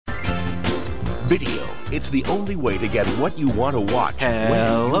Video. It's the only way to get what you want to watch.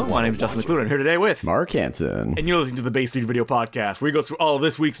 Hello, my name is Justin McClure. I'm here today with Mark Hansen. And you're listening to the Bay Street Video Podcast, where we go through all of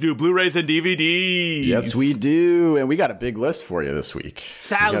this week's new Blu-rays and DVDs. Yes, we do. And we got a big list for you this week.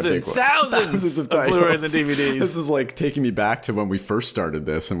 Thousands of Blu-rays and DVDs. This is like taking me back to when we first started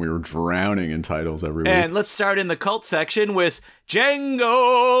this and we were drowning in titles every week. And let's start in the cult section with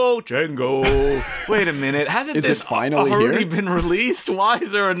Django. Wait a minute. Hasn't this finally already here? been released? Why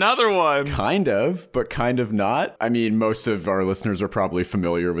is there another one? Kind of, but kind of not. I mean, most of our listeners are probably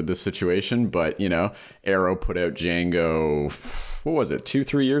familiar with this situation, but, you know, Arrow put out Django, what was it,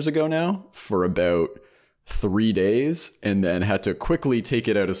 2-3 years ago now? For about 3 days, and then had to quickly take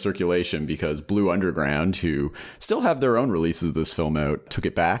it out of circulation because Blue Underground, who still have their own releases of this film out, took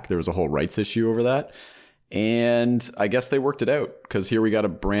it back. There was a whole rights issue over that. And I guess they worked it out, because here we got a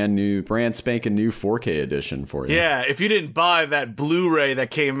brand spanking new 4K edition for you. Yeah, if you didn't buy that Blu-ray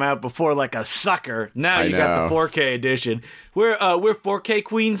that came out before like a sucker, now you got the 4K edition. We're 4K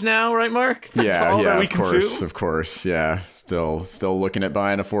queens now, right, Mark? That's all that we consume? Of course, yeah. Still looking at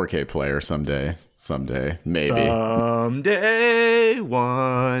buying a 4K player someday, maybe. Someday,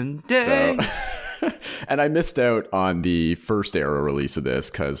 one day. So, and I missed out on the first Arrow release of this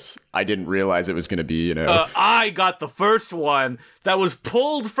because I didn't realize it was going to be, you know... I got the first one that was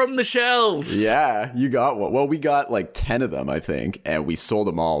pulled from the shelves. Yeah, you got one. Well, we got like 10 of them, I think, and we sold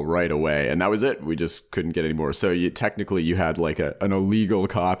them all right away. And that was it. We just couldn't get any more. So technically you had like an illegal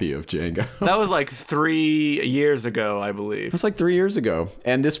copy of Django. That was like 3 years ago, I believe. It was like 3 years ago.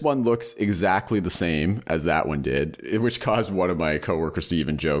 And this one looks exactly the same as that one did, which caused one of my coworkers to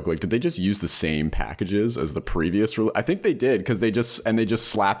even joke, like, did they just use the same packages as the previous release? I think they did, because they just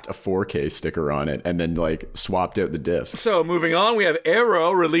slapped a 4K sticker on it and then like swapped out the discs. So moving on, we have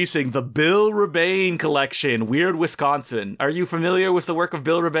Arrow releasing the Bill REBANE collection, Weird Wisconsin. Are you familiar with the work of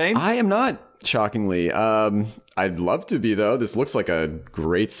Bill REBANE? I am not, shockingly. I'd love to be, though. This looks like a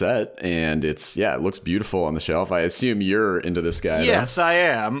great set, and it looks beautiful on the shelf. I assume you're into this guy. Yes, I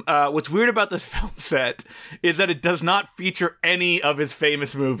am. What's weird about this film set is that it does not feature any of his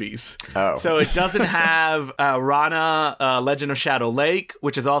famous movies. Oh. So it doesn't have Rana, Legend of Shadow Lake,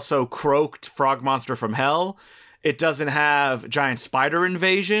 which is also Croaked Frog Monster from Hell. It doesn't have Giant Spider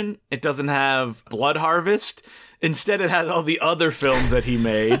Invasion. It doesn't have Blood Harvest. Instead, it has all the other films that he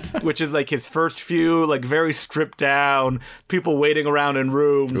made, which is like his first few, like very stripped down, people waiting around in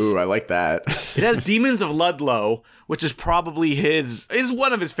rooms. Ooh, I like that. It has Demons of Ludlow, which is probably is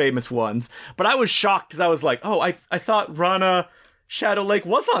one of his famous ones. But I was shocked because I was like, oh, I thought Rana Shadow Lake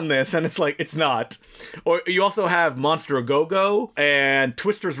was on this, and it's like, it's not. Or you also have Monster A Go-Go and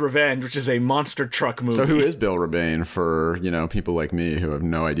Twister's Revenge, which is a monster truck movie. So who is Bill REBANE for, you know, people like me who have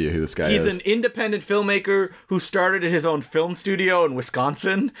no idea who this guy is? He's an independent filmmaker who started his own film studio in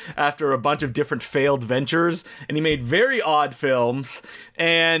Wisconsin after a bunch of different failed ventures, and he made very odd films,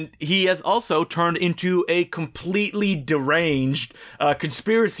 and he has also turned into a completely deranged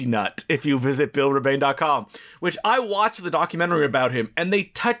conspiracy nut if you visit BillREBANE.com, which I watched the documentary about him, and they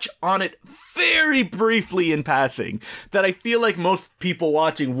touch on it very briefly in passing that I feel like most people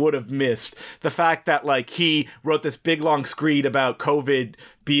watching would have missed. The fact that like he wrote this big long screed about COVID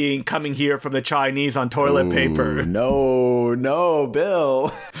coming here from the Chinese on toilet paper. No,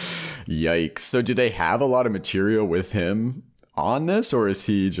 Bill. Yikes. So do they have a lot of material with him on this, or is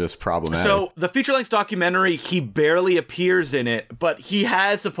he just problematic? So the feature-length documentary, he barely appears in it, but he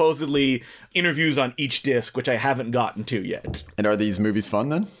has supposedly interviews on each disc, which I haven't gotten to yet. And are these movies fun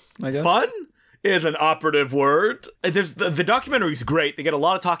then, I guess? Fun is an operative word. There's the documentary's great. They get a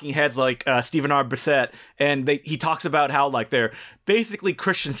lot of talking heads like Stephen R. Bissett, and he talks about how like they're basically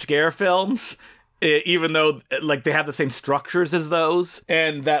Christian scare films, even though like they have the same structures as those,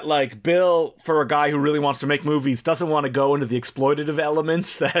 and that like Bill, for a guy who really wants to make movies, doesn't want to go into the exploitative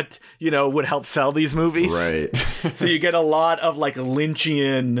elements that, you know, would help sell these movies. Right. So you get a lot of like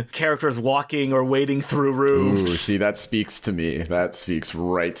Lynchian characters walking or wading through rooms. Ooh, see, that speaks to me. That speaks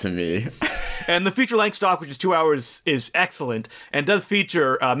right to me. And the feature-length stock, which is 2 hours, is excellent and does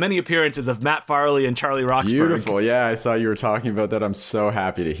feature many appearances of Matt Farley and Charlie Roxburry. Beautiful. Yeah, I saw you were talking about that. I'm so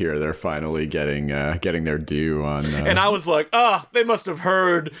happy to hear they're finally getting their due on... And I was like, they must have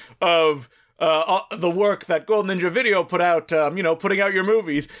heard of the work that Golden Ninja Video put out, putting out your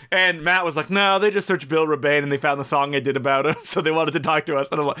movies. And Matt was like, no, they just searched Bill REBANE and they found the song I did about him, so they wanted to talk to us.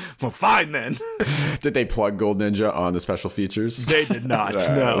 And I'm like, well, fine then. Did they plug Gold Ninja on the special features? They did not,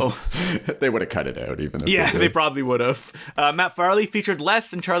 no. They would have cut it out even if they probably would have. Matt Farley featured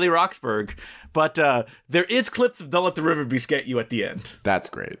less than Charlie Roxburgh, but there is clips of Don't Let the River Get You at the end. That's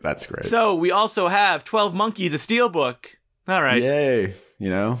great. So we also have 12 Monkeys, a steelbook. All right. Yay. You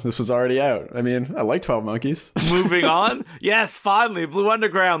know, this was already out. I mean, I like 12 Monkeys. Moving on. Yes, finally, Blue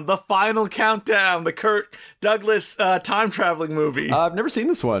Underground, The Final Countdown, the Kirk Douglas time-traveling movie. I've never seen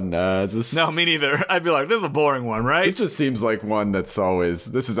this one. Is this... No, me neither. I'd be like, this is a boring one, right? This just seems like one that's always...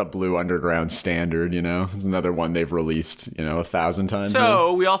 This is a Blue Underground standard, you know? It's another one they've released, 1,000 times.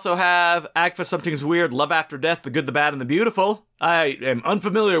 So, we also have AGFA Something's Weird, Love After Death, The Good, the Bad, and the Beautiful. I am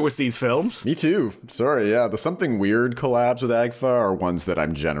unfamiliar with these films. Me too. Sorry, yeah. The Something Weird collabs with AGFA are ones that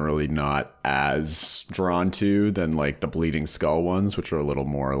I'm generally not as drawn to than like the Bleeding Skull ones, which are a little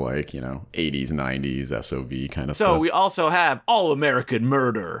more like, 80s, 90s, SOV kind of stuff. So we also have All American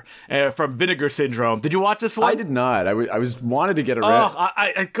Murder from Vinegar Syndrome. Did you watch this one? I did not. I was wanted to get a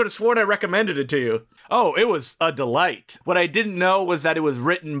I could have sworn I recommended it to you. Oh, it was a delight. What I didn't know was that it was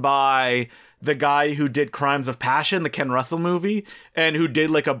written by the guy who did Crimes of Passion, the Ken Russell movie, and who did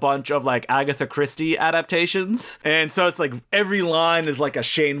like a bunch of like Agatha Christie adaptations. And so it's like every line is like a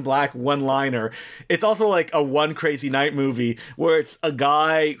Shane Black one-liner. It's also like a One Crazy Night movie where it's a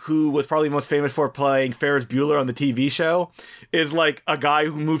guy who was probably most famous for playing Ferris Bueller on the TV show, is like a guy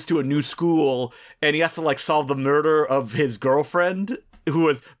who moves to a new school and he has to like solve the murder of his girlfriend who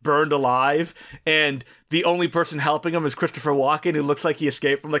was burned alive, and the only person helping him is Christopher Walken, who looks like he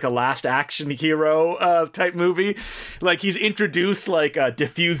escaped from like a Last Action Hero type movie. Like he's introduced like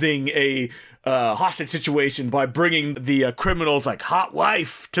diffusing a hostage situation by bringing the criminal's like hot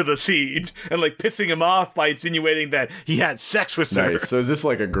wife to the scene and like pissing him off by insinuating that he had sex with her. Nice. So is this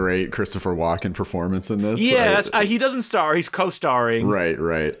like a great Christopher Walken performance in this? Yes, he doesn't star, he's co-starring.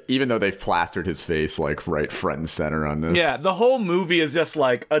 Right. Even though they've plastered his face like right front and center on this. Yeah, the whole movie is just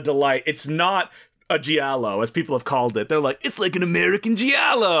like a delight. It's not a giallo, as people have called it. They're like, it's like an American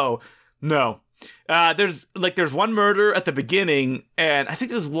giallo. No. There's one murder at the beginning, and I think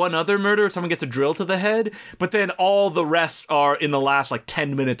there's one other murder. Someone gets a drill to the head, but then all the rest are in the last like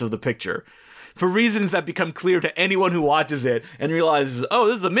 10 minutes of the picture. For reasons that become clear to anyone who watches it and realizes, oh,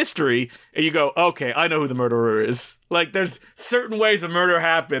 this is a mystery, and you go, okay, I know who the murderer is. Like, there's certain ways a murder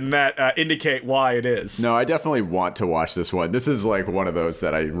happened that indicate why it is. No, I definitely want to watch this one. This is like one of those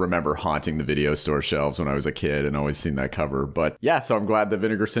that I remember haunting the video store shelves when I was a kid and always seen that cover. But yeah, so I'm glad that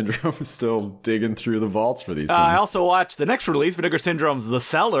Vinegar Syndrome is still digging through the vaults for these things. I also watched the next release, Vinegar Syndrome's The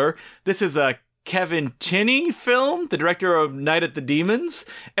Cellar. This is a Kevin Chinney film, the director of Night at the Demons,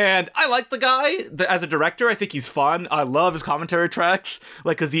 and I like the guy as a director. I think he's fun. I love his commentary tracks,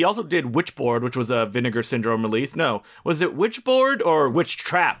 like, because he also did Witchboard, which was a Vinegar Syndrome release. No, was it Witchboard or Witch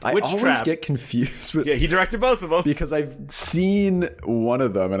Trap? I always get confused with... Yeah, he directed both of them. Because I've seen one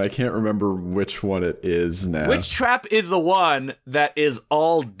of them, and I can't remember which one it is now. Witch Trap is the one that is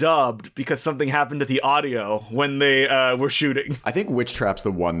all dubbed because something happened to the audio when they were shooting. I think Witch Trap's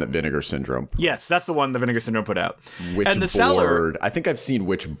the one that Vinegar Syndrome Yes, that's the one the Vinegar Syndrome put out. And The Cellar. I think I've seen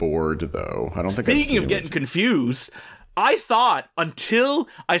Witchboard, though. I don't think I've seen... Speaking of getting confused, I thought until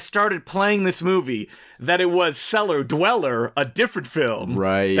I started playing this movie that it was Cellar Dweller, a different film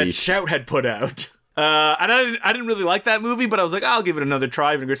that Shout had put out. And I didn't really like that movie, but I was like, I'll give it another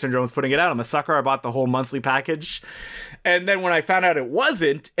try. Vinegar Syndrome was putting it out. I'm a sucker. I bought the whole monthly package. And then when I found out it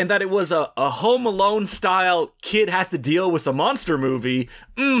wasn't, and that it was a Home Alone style kid has to deal with a monster movie,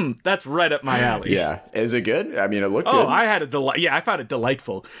 that's right up my alley. Yeah. Is it good? I mean, it looked good. Oh, I had a delight. Yeah, I found it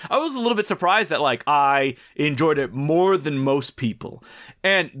delightful. I was a little bit surprised that like I enjoyed it more than most people.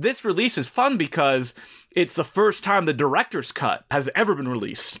 And this release is fun because it's the first time the director's cut has ever been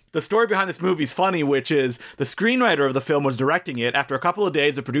released. The story behind this movie is funny, which is the screenwriter of the film was directing it. After a couple of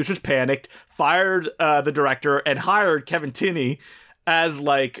days, the producers panicked, fired the director, and hired Kevin Chinney as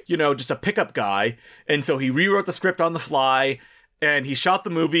like, just a pickup guy. And so he rewrote the script on the fly, and he shot the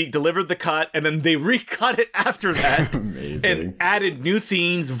movie, delivered the cut, and then they recut it after that. Amazing. And added new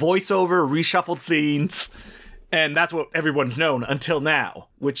scenes, voiceover, reshuffled scenes. And that's what everyone's known until now,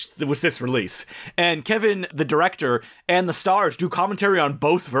 which was this release. And Kevin, the director, and the stars do commentary on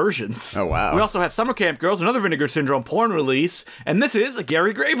both versions. Oh, wow. We also have Summer Camp Girls, another Vinegar Syndrome porn release, and this is a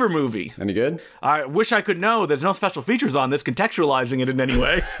Gary Graver movie. Any good? I wish I could know. There's no special features on this contextualizing it in any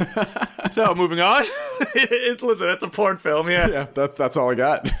way. So, moving on. Listen, it's a porn film, yeah. Yeah, that's all I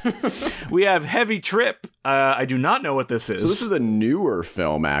got. We have Heavy Trip. I do not know what this is. So this is a newer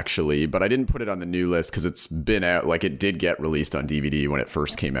film, actually, but I didn't put it on the new list because it's been out, like it did get released on DVD when it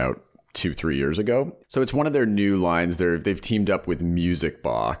first came out 2-3 years ago. So it's one of their new lines. They've teamed up with Music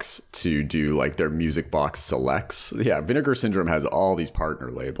Box to do like their Music Box selects. Yeah, Vinegar Syndrome has all these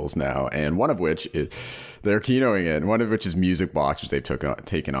partner labels now, and one of which is they're keynoting it. One of which is Music Box, which they've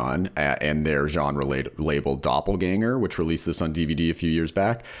taken on, and their genre label Doppelganger, which released this on DVD a few years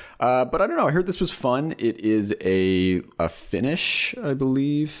back. But I don't know. I heard this was fun. It is a Finnish, I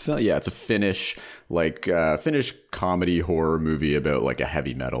believe. Yeah, it's a Finnish Finnish comedy horror movie about like a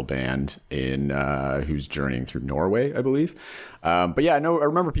heavy metal band in who's journeying through Norway, I believe. But yeah, I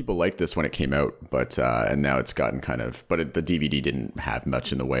remember people liked this when it came out, but and now it's gotten the DVD didn't have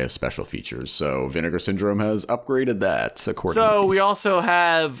much in the way of special features. So Vinegar Syndrome has upgraded that accordingly. So we also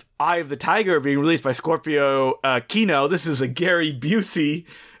have Eye of the Tiger being released by Scorpio Kino. This is a Gary Busey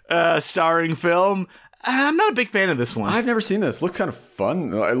starring film. I'm not a big fan of this one. I've never seen this. Looks kind of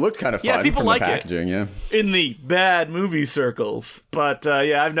fun. It looked kind of fun. Yeah, people from like the packaging, it. Yeah. In the bad movie circles. But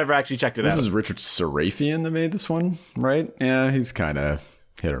yeah, I've never actually checked it out. This is Richard Sarafian that made this one, right? Yeah, he's kind of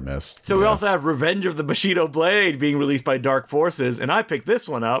hit or miss. So we also have Revenge of the Bushido Blade being released by Dark Forces, and I picked this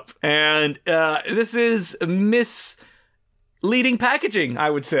one up. And this is misleading packaging,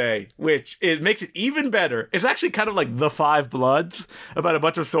 I would say, which it makes it even better. It's actually kind of like The Five Bloods, about a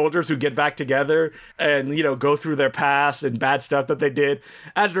bunch of soldiers who get back together and, go through their past and bad stuff that they did.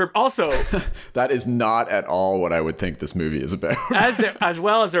 As they're also... That is not at all what I would think this movie is about. as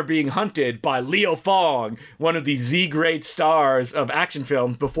well as they're being hunted by Leo Fong, one of the Z-grade stars of action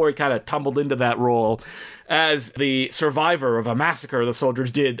films before he kind of tumbled into that role as the survivor of a massacre the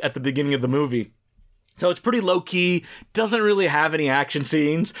soldiers did at the beginning of the movie. So it's pretty low-key, doesn't really have any action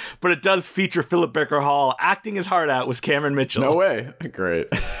scenes, but it does feature Philip Baker Hall acting his heart out with Cameron Mitchell. No way. Great.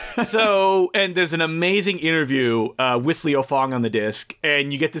 And there's an amazing interview with Leo Fong on the disc,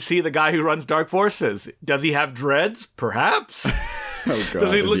 and you get to see the guy who runs Dark Forces. Does he have dreads? Perhaps. Oh, God.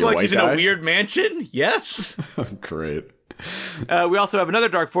 Does he look like he's in guy? a weird mansion? Yes. Oh, great. We also have another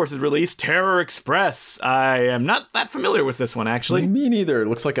Dark Forces release, Terror Express. I am not that familiar with this one, actually. Me neither. It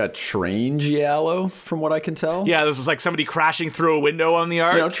looks like a train giallo, from what I can tell. Yeah, this is like somebody crashing through a window on the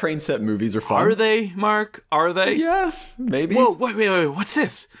arc. Train set movies are fun. Are they, Mark? Are they? Yeah, maybe. Whoa, wait. What's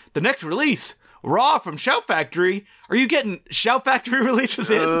this? The next release, Raw from Shout Factory. Are you getting Shout Factory releases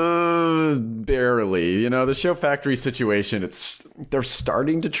in? Barely. The Shout Factory situation, they're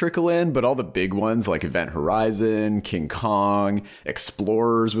starting to trickle in, but all the big ones like Event Horizon, King Kong,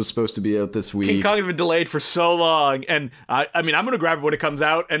 Explorers was supposed to be out this week. King Kong has been delayed for so long, and I'm going to grab it when it comes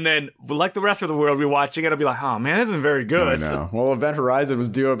out, and then, like the rest of the world, be watching it, I'll be like, oh man, this isn't very good. I know. Well, Event Horizon was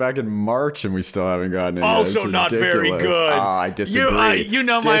due back in March, and we still haven't gotten it. Also not very good. I disagree. You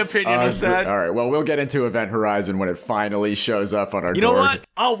know my opinion on that. All right, well, we'll get into Event Horizon when it finally shows up on our door. You know what?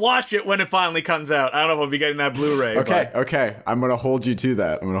 I'll watch it when it finally comes out. I don't know if I'll be getting that Blu-ray. Okay. I'm going to hold you to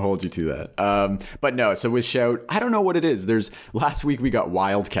that. But no, so with Shout, I don't know what it is. Last week we got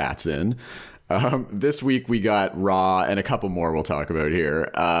Wildcats in. This week we got Raw and a couple more we'll talk about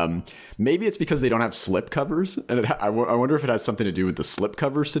here. Maybe it's because they don't have slipcovers, and I wonder if it has something to do with the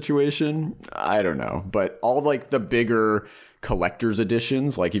slipcover situation. I don't know. But all like the bigger collector's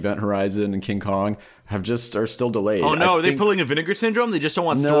editions like Event Horizon and King Kong are still delayed. Oh no, are they pulling a Vinegar Syndrome? They just don't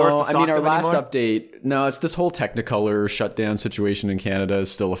want stores to stock them our last anymore? update, no, it's this whole Technicolor shutdown situation in Canada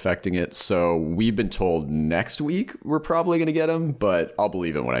is still affecting it. So we've been told next week we're probably going to get them, but I'll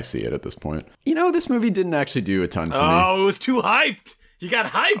believe it when I see it at this point. This movie didn't actually do a ton for me. Oh, it was too hyped. You got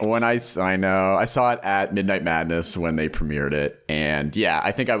hyped. When I know. I saw it at Midnight Madness when they premiered it. And yeah,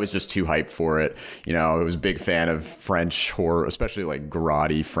 I think I was just too hyped for it. I was a big fan of French horror, especially like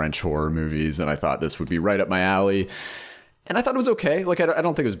grotty French horror movies. And I thought this would be right up my alley. And I thought it was okay. Like, I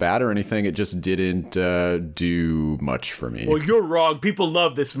don't think it was bad or anything. It just didn't do much for me. Well, you're wrong. People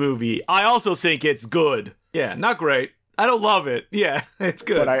love this movie. I also think it's good. Yeah, not great. I don't love it. Yeah, it's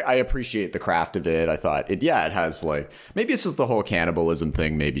good. But I appreciate the craft of it. I thought it has maybe it's just the whole cannibalism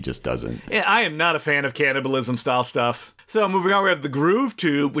thing maybe just doesn't. Yeah, I am not a fan of cannibalism style stuff. So moving on, we have the Groove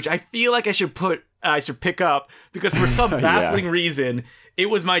Tube, which I feel like I should pick up because for some baffling reason, it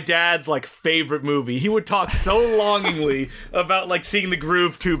was my dad's favorite movie. He would talk so longingly about seeing the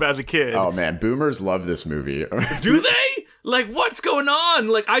Groove Tube as a kid. Oh man, boomers love this movie. Do they? What's going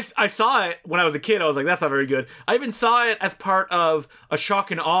on? I saw it when I was a kid. I was like, that's not very good. I even saw it as part of a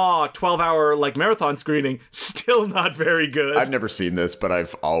Shock and Awe 12-hour marathon screening. Still not very good. I've never seen this, but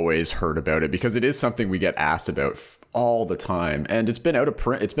I've always heard about it because it is something we get asked about all the time, and it's been out of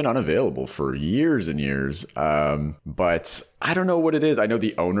print. It's been unavailable for years and years. But I don't know what it is. I know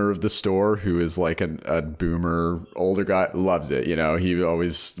the owner of the store, who is like a boomer older guy, loves it. You know, he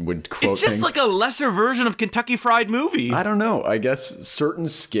always would quote It's just things. like a lesser version of Kentucky Fried Movie. I don't know. I guess certain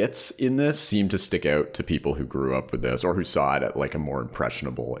skits in this seem to stick out to people who grew up with this or who saw it at like a more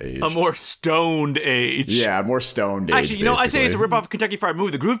impressionable age. A more stoned age. Yeah, more stoned age. Actually, you know, I say it's a basically. ripoff of Kentucky Fried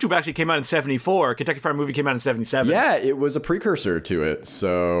Movie. The Groove Tube actually came out in 74. Kentucky Fried Movie came out in 77. Yeah, it was a precursor to it.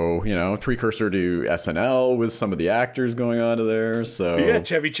 So, you know, a precursor to SNL with some of the actors going on to there. So Yeah,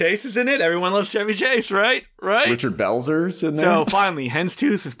 Chevy Chase is in it. Everyone loves Chevy Chase, right? Right? Richard Belzer's in there. So finally,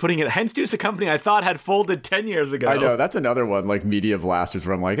 Henstooth is putting it. Henstooth's a company I thought had folded 10 years ago. I know, that's another one, like Media Blasters,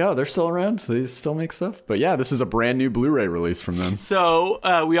 where I'm like, oh, they're still around? They still make stuff? But yeah, this is a brand new Blu-ray release from them. So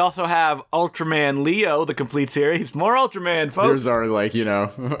we also have Ultraman Leo, the complete series. More Ultraman, folks. Here's our, like, you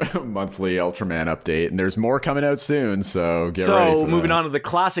know, monthly Ultraman update, and there's more coming out soon, so get ready for So that. moving on to the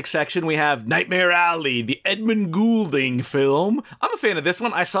classic section, we have Nightmare Alley, the Edmund Goulding film. I'm a fan of this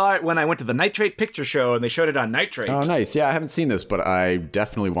one. I saw it when I went to the Nitrate Picture Show, and they showed it on Nitrate. Oh, nice. Yeah, I haven't seen this, but I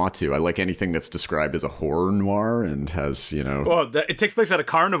definitely want to. I like anything that's described as a horror noir and has, you know... Well, it takes place at a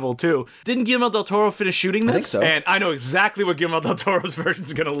carnival, too. Didn't Guillermo del Toro finish shooting this? think so. And I know exactly what Guillermo del Toro's version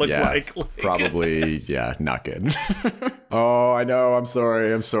is going to look Yeah, like. probably, yeah, not good. Oh, I know. I'm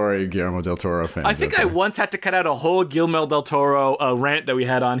sorry, Guillermo del Toro fans. I think I once had to cut out a whole Guillermo del Toro rant that we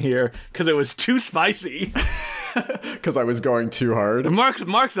had on here because it was too spicy. Because I was going too hard.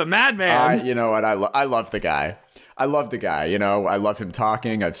 Mark's a madman. You know what? I love the guy. I love the guy. You know, I love him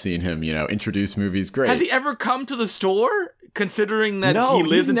talking. I've seen him, you know, introduce movies. Great. Has he ever come to the store? Considering that No, he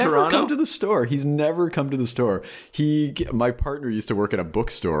lives in he's never Toronto? come to the store. He's never come to the store. My partner used to work at a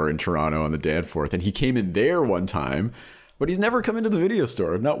bookstore in Toronto on the Danforth, and he came in there one time, but he's never come into the video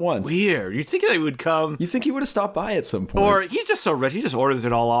store, not once. Weird. You'd think they would come. You think he would have stopped by at some point? Or he's just so rich, he just orders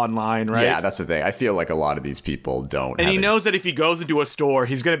it all online, right? Yeah, that's the thing. I feel like a lot of these people don't. And have he it. knows that if he goes into a store,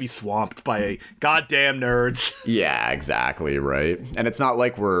 he's going to be swamped by goddamn nerds. Yeah, exactly, right? And it's not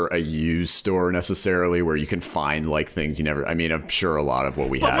like we're a used store necessarily where you can find like things you never... I mean, I'm sure a lot of what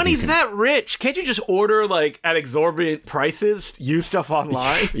we have... But when he's that rich, can't you just order, like, at exorbitant prices, use stuff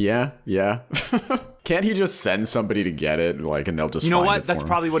online? Yeah. Can't he just send somebody to get it, like, and they'll just You know find what? it for That's him?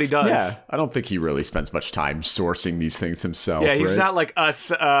 probably what he does. Yeah, I don't think he really spends much time sourcing these things himself. Yeah, he's right? not like us,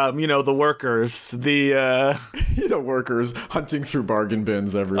 you know, the workers. The workers hunting through bargain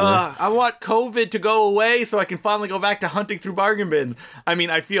bins everywhere. I want COVID to go away so I can finally go back to hunting through bargain bins. I mean,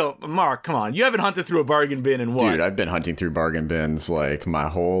 I feel, Mark, come on, you haven't hunted through a bargain bin in what? Dude, I've been hunting through bargain bins like my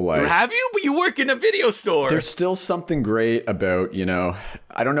whole life. Have you? But you work in a video store. There's still something great about, you know,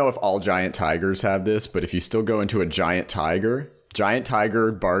 I don't know if all giant tigers have this, but if you still go into a giant tiger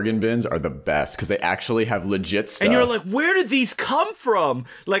bargain bins are the best because they actually have legit stuff. And you're like, where did these come from?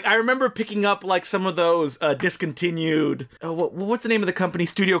 Like, I remember picking up, like, some of those discontinued... what's the name of the company?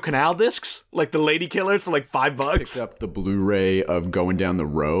 Studio Canal discs? Like, the Lady Killers for, like, $5. Picked up the Blu-ray of Going Down the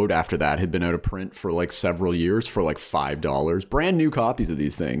Road after that had been out of print for, like, several years for, like, $5. Brand new copies of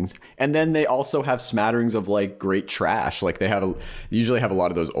these things. And then they also have smatterings of, like, great trash. Like, they usually have a lot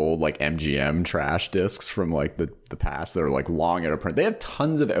of those old, like, MGM trash discs from, like, the past that are, like, long out of print. They have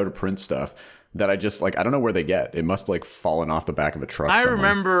tons of out of print stuff that I just, like, I don't know where they get. It must, like, fallen off the back of a truck somewhere.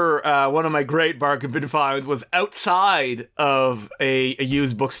 Remember one of my great bargain bin finds was outside of a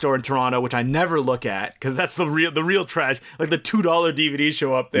used bookstore in Toronto, which I never look at because that's the real trash. Like the $2 DVDs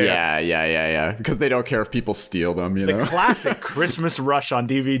show up there. Yeah. Because they don't care if people steal them, you know? The classic Christmas Rush on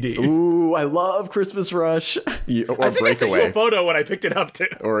DVD. Ooh, I love Christmas Rush. Or I think I sent you Breakaway. a photo when I picked it up too.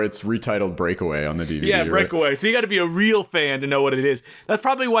 Or it's retitled Breakaway on the DVD. Yeah, right? Breakaway. So you got to be a real fan to know what it is. That's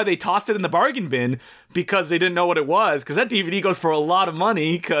probably why they tossed it in the bargain bin, because they didn't know what it was, because that DVD goes for a lot of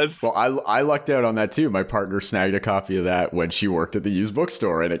money. Well, I lucked out on that too. My partner snagged a copy of that when she worked at the used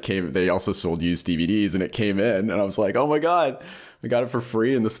bookstore, and they also sold used DVDs, and it came in, and I was like, oh my god, we got it for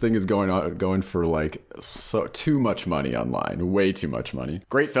free, and this thing is going for like too much money online, way too much money.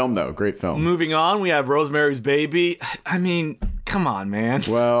 Great film though, great film. Moving on, we have Rosemary's Baby. I mean, come on, man.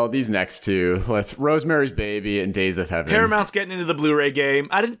 Well, these next two, Rosemary's Baby and Days of Heaven. Paramount's getting into the Blu-ray game.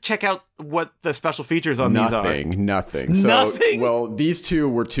 I didn't check out what the special features on these are. Nothing. Nothing? Well, these two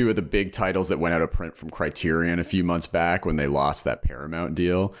were two of the big titles that went out of print from Criterion a few months back when they lost that Paramount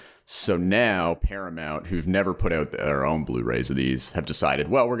deal. So now Paramount, who've never put out their own Blu-rays of these, have decided,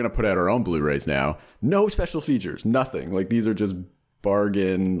 well, we're going to put out our own Blu-rays now. No special features, nothing. Like, these are just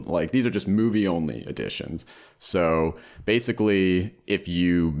bargain. Like, these are just movie-only editions. So basically, if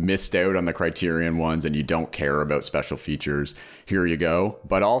you missed out on the Criterion ones and you don't care about special features, here you go.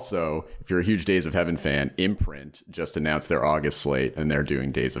 But also, if you're a huge Days of Heaven fan, Imprint just announced their August slate, and they're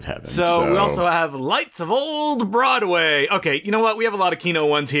doing Days of Heaven. So we also have Lights of Old Broadway. Okay, you know what? We have a lot of Kino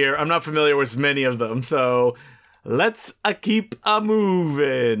ones here. I'm not familiar with many of them, so let's keep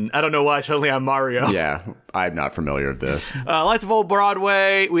moving. I don't know why suddenly I'm Mario. Yeah, I'm not familiar with this. Lights of Old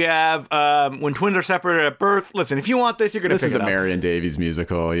Broadway. We have When Twins Are Separated at Birth. Listen, if you want this, you're going to pick it up. This is a Marion Davies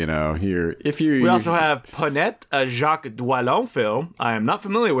musical, you know. We also have Ponette, a Jacques Doillon film. I am not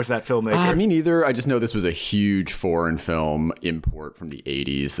familiar with that filmmaker. Me neither. I just know this was a huge foreign film import from the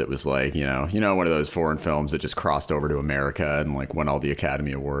 80s that was like, you know, one of those foreign films that just crossed over to America and like won all the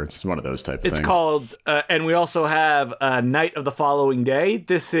Academy Awards. It's one of those type of things. It's called, and we also have Night of the Following Day.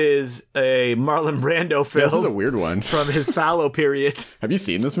 This is a Marlon Brando film. Yeah, this is a weird one. From his fallow period. Have you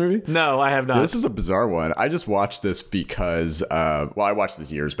seen this movie? No, I have not. Yeah, this is a bizarre one. I just watched this because, I watched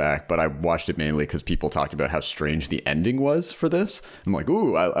this years back, but I watched it mainly because people talked about how strange the ending was for this. I'm like,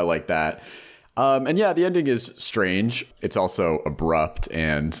 ooh, I like that. And yeah, the ending is strange. It's also abrupt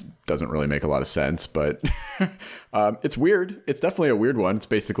and doesn't really make a lot of sense, but it's weird. It's definitely a weird one. It's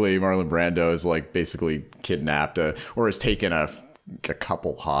basically Marlon Brando is like basically kidnapped or has taken a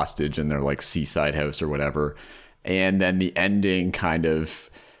couple hostage in their like seaside house or whatever. And then the ending kind of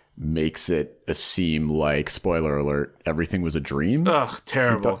makes it seem like, spoiler alert, everything was a dream. Ugh,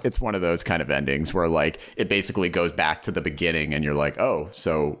 terrible. It's one of those kind of endings where like it basically goes back to the beginning and you're like, oh,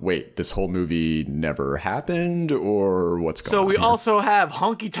 so wait, this whole movie never happened, or what's going on? So we here? also have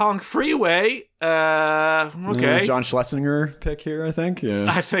Honky Tonk Freeway. Okay. John Schlesinger pick here, I think. Yeah.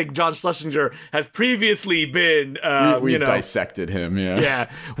 I think John Schlesinger has previously been, we've dissected him, yeah.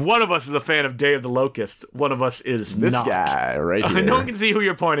 Yeah. One of us is a fan of Day of the Locust. One of us is this not. guy right here. No one can see who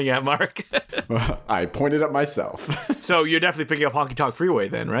you're pointing at, Mark. I pointed at myself. So you're definitely picking up Honky Tonk Freeway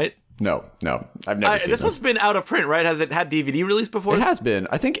then, right? No, I've never seen this one's been out of print, right? Has it had DVD release before? It has been.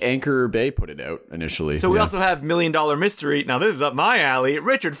 I think Anchor Bay put it out initially. So we also have $1 Million Mystery. Now this is up my alley.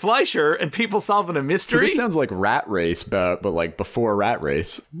 Richard Fleischer and people solving a mystery. So this sounds like Rat Race, but like before Rat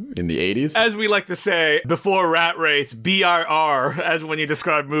Race in the 80s. As we like to say, before Rat Race, BRR, as when you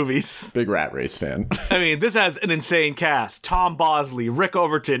describe movies. Big Rat Race fan. I mean, this has an insane cast. Tom Bosley, Rick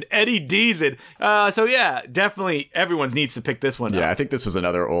Overton, Eddie Deason. So yeah, definitely everyone needs to pick this one up. Yeah, I think this was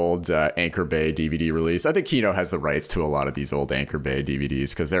another old Anchor Bay DVD release. I think Kino has the rights to a lot of these old Anchor Bay DVDs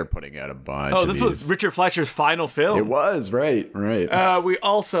because they're putting out a bunch. Oh, this was Richard Fleischer's final film. It was, right. We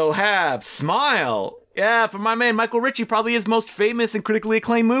also have Smile. Yeah, for my man Michael Ritchie, probably his most famous and critically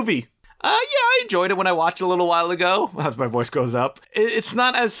acclaimed movie. Yeah, I enjoyed it when I watched it a little while ago, as my voice goes up. It's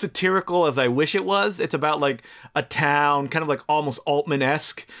not as satirical as I wish it was. It's about, like, a town, kind of like almost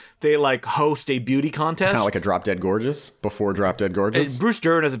Altman-esque. They, like, host a beauty contest. Kind of like a Drop Dead Gorgeous, before Drop Dead Gorgeous. Bruce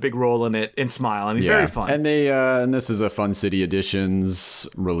Dern has a big role in it, in Smile, and he's very fun. And and this is a Fun City Editions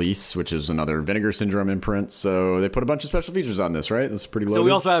release, which is another Vinegar Syndrome imprint, so they put a bunch of special features on this, right? That's pretty loaded. So we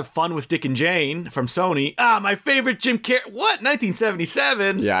also have Fun with Dick and Jane from Sony. My favorite Jim Carrey... What?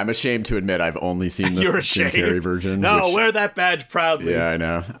 1977? Yeah, I'm ashamed to admit I've only seen the Jim Carrey version. No, wear that badge proudly. Yeah, I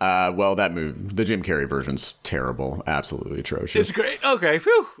know. Well, that movie, the Jim Carrey version's terrible. Absolutely atrocious. It's great. Okay,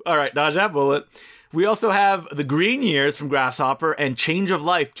 phew. All right, dodge that bullet. We also have The Green Years from Grasshopper and Change of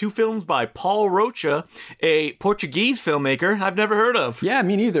Life, 2 films by Paul Rocha, a Portuguese filmmaker I've never heard of. Yeah,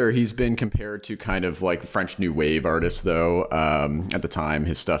 me neither. He's been compared to kind of like the French New Wave artist, though. At the time,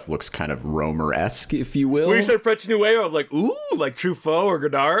 his stuff looks kind of Romer-esque, if you will. When you said French New Wave, I was like, ooh, like Truffaut or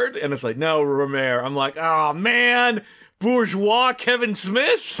Godard? And it's like, no, Romer. I'm like, oh, man. Bourgeois Kevin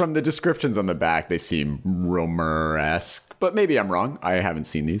Smith? From the descriptions on the back, they seem Romer-esque. But maybe I'm wrong. I haven't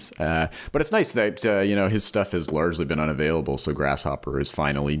seen these. But it's nice that, his stuff has largely been unavailable, so Grasshopper is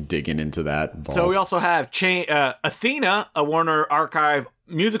finally digging into that vault. So we also have Athena, a Warner Archive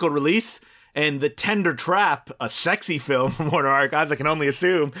musical release, and The Tender Trap, a sexy film from Warner Archives, I can only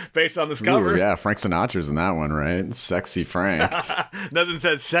assume, based on this cover. Ooh, yeah, Frank Sinatra's in that one, right? Sexy Frank. Nothing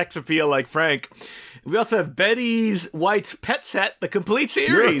says sex appeal like Frank. We also have Betty White's Pet Set, the complete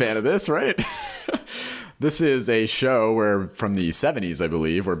series. You're a fan of this, right? This is a show from the 70s, I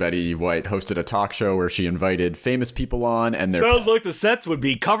believe, where Betty White hosted a talk show where she invited famous people on. And sounds like the sets would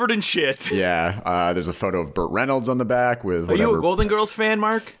be covered in shit. Yeah, there's a photo of Burt Reynolds on the back with whatever. Are you a Golden Girls fan,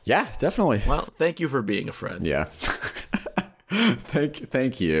 Mark? Yeah, definitely. Well, thank you for being a friend. Yeah.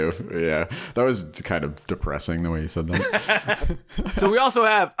 Thank you. Yeah, that was kind of depressing the way you said that. So we also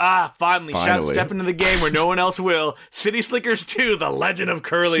have, finally, Shout step into the game where no one else will. City Slickers 2, The Legend of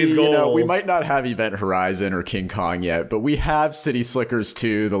Curly's Gold. You know, we might not have Event Horizon or King Kong yet, but we have City Slickers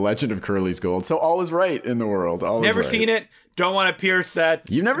 2, The Legend of Curly's Gold. So all is right in the world. Never seen it. Don't want to pierce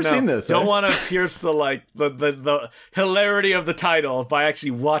that. You've never seen this. Don't want to pierce the hilarity of the title by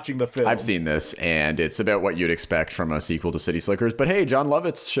actually watching the film. I've seen this, and it's about what you'd expect from a sequel to City Slickers. But hey, John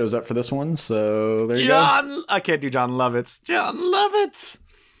Lovitz shows up for this one, so there you go. I can't do John Lovitz. John Lovitz.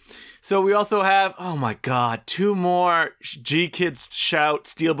 So we also have, oh my god, 2 more GKids Shout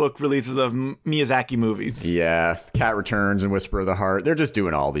Steelbook releases of Miyazaki movies. Yeah, Cat Returns and Whisper of the Heart. They're just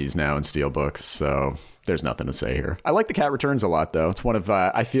doing all these now in Steelbooks, so there's nothing to say here. I like the Cat Returns a lot, though. It's one of,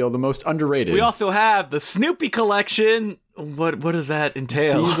 I feel, the most underrated. We also have the Snoopy collection. What does that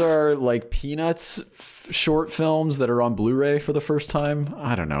entail? These are like Peanuts short films that are on Blu-ray for the first time.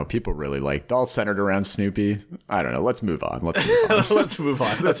 I don't know. People really like, all centered around Snoopy. I don't know. Let's move on. Let's move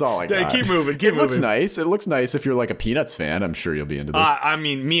on. That's all I got. Keep moving. It looks nice. It looks nice if you're like a Peanuts fan. I'm sure you'll be into this. I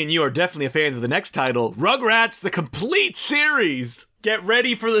mean, me and you are definitely fans of the next title, Rugrats, the complete series. Get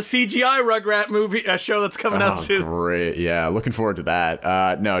ready for the CGI Rugrat movie show that's coming out soon. Great. Yeah, looking forward to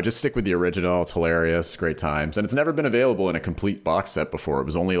that. No, just stick with the original. It's hilarious. Great times. And it's never been available in a complete box set before. It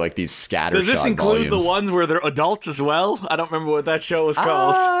was only like these scattershot volumes. Does this include the ones where they're adults as well? I don't remember what that show was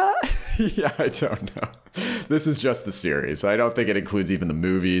called. Yeah, I don't know. This is just the series. I don't think it includes even the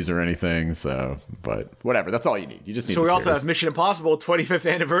movies or anything. So, but whatever. That's all you need. You just need. So the we series. also have Mission Impossible 25th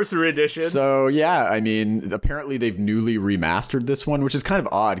Anniversary Edition. So yeah, I mean, apparently they've newly remastered this one, which is kind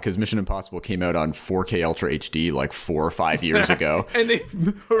of odd because Mission Impossible came out on 4K Ultra HD like 4 or 5 years ago, and they've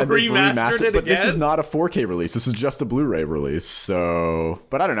remastered it but again. This is not a 4K release. This is just a Blu-ray release. So,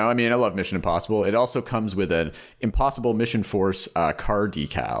 but I don't know. I mean, I love Mission Impossible. It also comes with an Impossible Mission Force car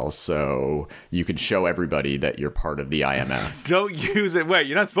decal, so you can show everybody that you're part of the IMF. Don't use it. Wait,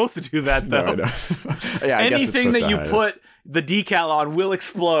 you're not supposed to do that, though. No, yeah, anything that you put the decal on will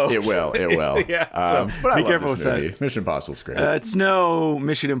explode. It will. Yeah. But I be careful love this movie. Mission Impossible's great. It's no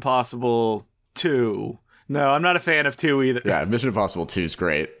Mission Impossible 2. No, I'm not a fan of 2 either. Yeah, Mission Impossible 2 is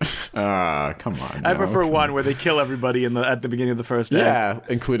great. Come on. I prefer 1 where they kill everybody at the beginning of the first act. Yeah,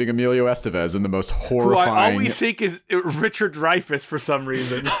 including Emilio Estevez in the most horrifying... Who I always think is Richard Dreyfuss for some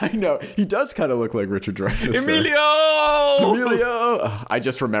reason. I know. He does kind of look like Richard Dreyfuss. Emilio! I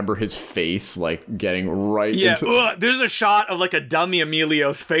just remember his face, like, getting right into... Yeah, there's a shot of, like, a dummy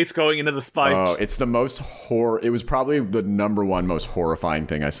Emilio's face going into the spike. Oh, it's the most It was probably the #1 most horrifying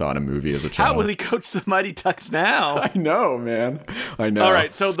thing I saw in a movie as a child. How will he coach the Mighty Ducks now? I know, man. I know. All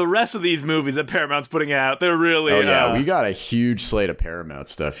right, so the rest of these movies that Paramount's putting out, they're really... Oh, yeah, we got a huge slate of Paramount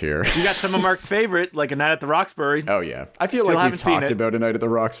stuff here. You got some of Mark's favorite, like A Night at the Roxbury. Oh, yeah. I feel like we've talked about A Night at the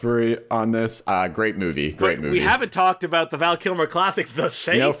Roxbury on this. Great movie. We haven't talked about the Val Kilmer classic, The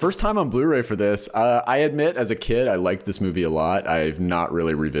Saints. You know, first time on Blu-ray for this. I admit, as a kid, I liked this movie a lot. I've not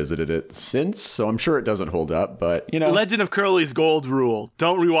really revisited it since, so I'm sure it doesn't hold up, but, you know. Legend of Curly's Gold rule.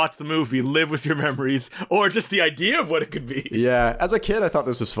 Don't rewatch the movie. Live with your memories. Or just the idea of what it could be. Yeah, as a kid, I thought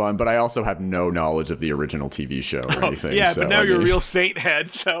this was fun, but I also have no knowledge of the original TV show or anything. Yeah, so, but now you're a real Saint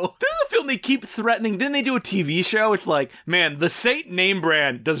head, so... This is a film they keep threatening. Didn't they do a TV show? It's like, man, the Saint name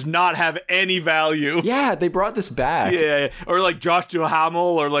brand does not have any value. Yeah, they brought this back. Yeah, or like Josh Duhamel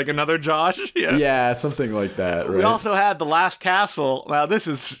or like another Josh. Yeah, something like that, right? We also had The Last Castle. Wow, this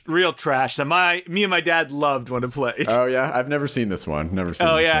is real trash that me and my dad loved when it played. Oh, yeah? I've never seen this one.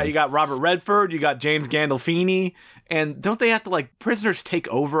 Oh, yeah, you got Robert Redford, you got James Gandolfini, and don't they have to, like, prisoners take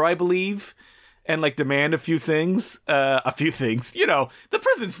over, I believe, and, like, demand a few things? You know, the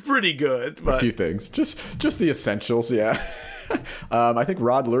prison's pretty good, but... A few things. Just the essentials, yeah. I think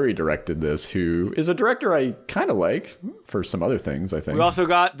Rod Lurie directed this, who is a director I kind of like for some other things, I think. We also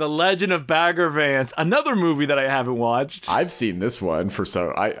got The Legend of Bagger Vance, another movie that I haven't watched. I've seen this one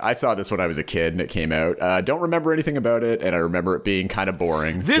I saw this when I was a kid and it came out. Don't remember anything about it, and I remember it being kind of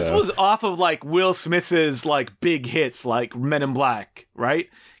boring. This was off of, like, Will Smith's, like, big hits, like Men in Black, right?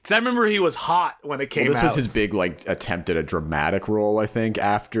 Because I remember he was hot when it came out. This was his big, like, attempt at a dramatic role, I think,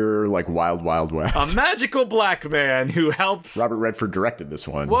 after, like, Wild Wild West. A magical black man who helps... Robert Redford directed this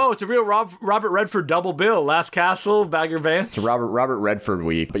one. Whoa, it's a real Robert Redford double bill. Last Castle, Bagger Vance. It's a Robert Redford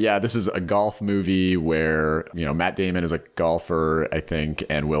week. But yeah, this is a golf movie where, you know, Matt Damon is a golfer, I think,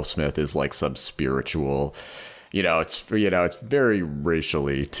 and Will Smith is, like, some spiritual... It's very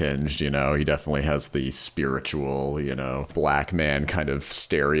racially tinged, he definitely has the spiritual, black man kind of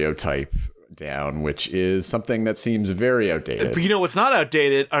stereotype down, which is something that seems very outdated. But you know what's not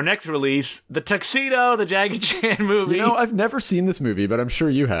outdated? Our next release, the TUXEDO, the Jackie Chan movie. You know, I've never seen this movie, but I'm sure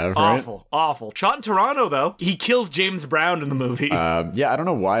you have, right? Awful. Shot in Toronto, though. He kills James Brown in the movie. Yeah, I don't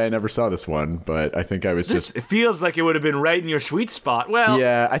know why I never saw this one, but I think I was It feels like it would have been right in your sweet spot. Well,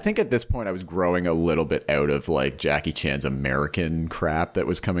 yeah, I think at this point I was growing a little bit out of like Jackie Chan's American crap that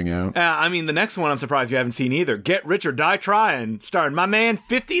was coming out. I mean, the next one I'm surprised you haven't seen either. Get Rich or Die Tryin', starring my man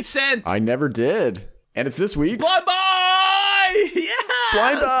 50 Cent. I never did. And it's this week's Blind Boy! Yeah!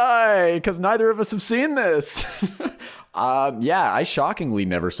 Blind Boy! Because neither of us have seen this. Yeah, I shockingly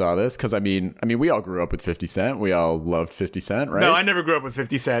never saw this because I mean, we all grew up with 50 Cent. We all loved 50 Cent, right? No, I never grew up with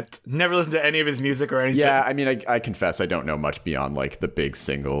 50 Cent. Never listened to any of his music or anything. Yeah, I mean, I confess I don't know much beyond like the big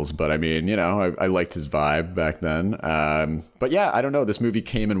singles, but I mean, you know, I liked his vibe back then. But yeah, I don't know. This movie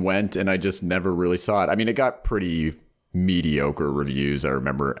came and went, and I just never really saw it. I mean, it got pretty mediocre reviews, I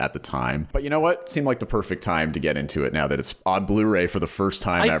remember, at the time. But you know what? Seemed like the perfect time to get into it now that it's on Blu-ray for the first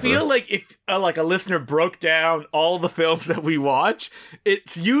time ever. I feel like if like a listener broke down all the films that we watch,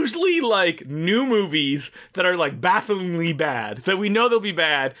 it's usually like new movies that are like bafflingly bad, that we know they'll be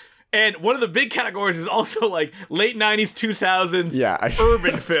bad. And one of the big categories is also like late 90s, 2000s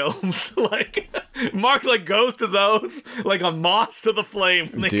urban films. Like Mark like goes to those like a moth to the flame.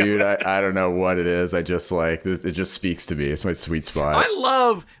 Dude, I don't know what it is. I just like this. It just speaks to me. It's my sweet spot. I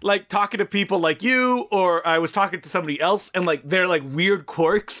love like talking to people like you, or I was talking to somebody else and like they're like weird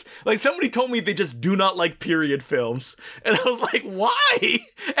quirks. Like somebody told me they just do not like period films. And I was like, why?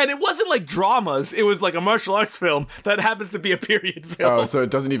 And it wasn't like dramas. It was like a martial arts film that happens to be a period film. Oh, so it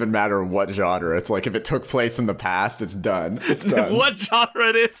doesn't even matter what genre. It's like if it took place in the past, it's done. It's done. What genre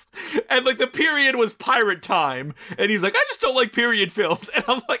it is. And like the period was pirate time. And he's like, I just don't like period films. And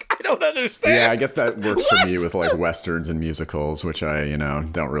I'm like, I don't understand. Yeah, I guess that works for me with like westerns and musicals, which I, you know,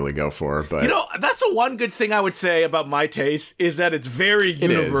 don't really go for. But you know, that's the one good thing I would say about my taste is that it's very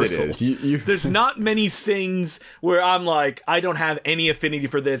universal. It is. There's not many things where I'm like, I don't have any affinity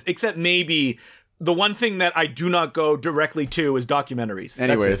for this, except maybe the one thing that I do not go directly to is documentaries.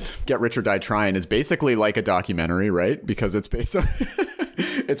 Anyways, Get Rich or Die Tryin' is basically like a documentary, right? Because it's based on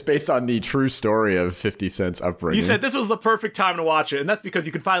it's based on the true story of 50 Cent's upbringing. You said this was the perfect time to watch it, and that's because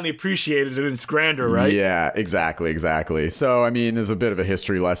you could finally appreciate it in its grandeur, right? Yeah, exactly. So, I mean, as a bit of a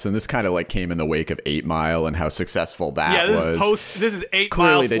history lesson, this kind of like came in the wake of 8 Mile and how successful that was. This is 8 Mile.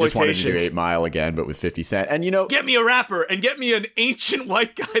 Clearly, they just wanted to do 8 Mile again, but with 50 Cent. And, you know, get me a rapper and get me an ancient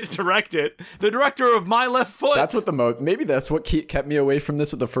white guy to direct it. The director of My Left Foot. That's what maybe that's what kept me away from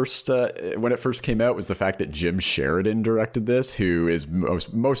this at the first, when it first came out, was the fact that Jim Sheridan directed this, who is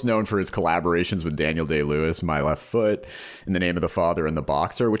most known for his collaborations with Daniel Day-Lewis, My Left Foot, In the Name of the Father, and The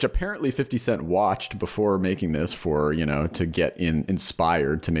Boxer, which apparently 50 Cent watched before making this for, you know, to get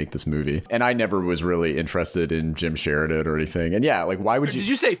inspired to make this movie. And I never was really interested in Jim Sheridan or anything. And yeah, like, why would you... Did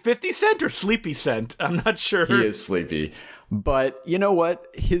you say 50 Cent or Sleepy Cent? I'm not sure. He is sleepy. But you know what?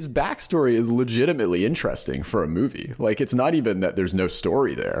 His backstory is legitimately interesting for a movie. Like, it's not even that there's no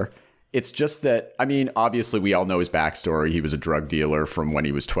story there. It's just that, I mean, obviously we all know his backstory. He was a drug dealer from when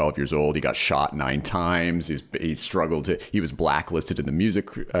he was 12 years old. He got shot 9 times. He struggled to, he was blacklisted in the music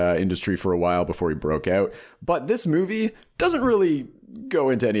industry for a while before he broke out. But this movie doesn't really go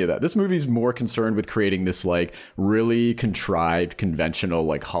into any of that. This movie's more concerned with creating this like really contrived, conventional,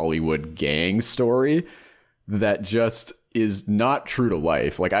 like Hollywood gang story that just is not true to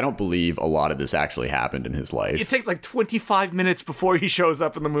life. Like, I don't believe a lot of this actually happened in his life. It takes like 25 minutes before he shows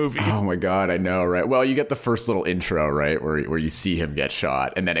up in the movie. Oh my God, I know, right? Well, you get the first little intro, right, where you see him get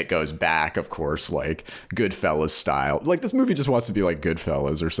shot, and then it goes back, of course, like Goodfellas style. Like, this movie just wants to be like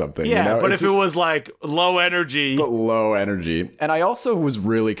Goodfellas or something. Yeah, you know? But if it was like low energy. But low energy. And I also was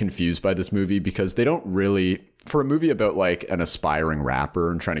really confused by this movie because they don't really... For a movie about like an aspiring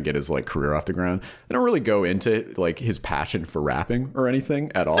rapper and trying to get his like career off the ground, they don't really go into like his passion for rapping or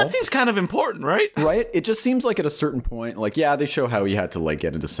anything at all. That seems kind of important, right? Right? It just seems like at a certain point, like, yeah, they show how he had to like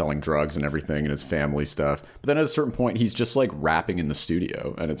get into selling drugs and everything and his family stuff. But then at a certain point, he's just like rapping in the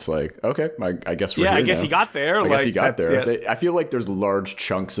studio. And it's like, okay, I guess we're here I guess now. he got there. I guess he got there. Yeah. I feel like there's large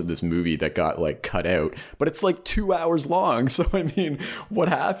chunks of this movie that got like cut out, but it's like 2 hours long. So, I mean, what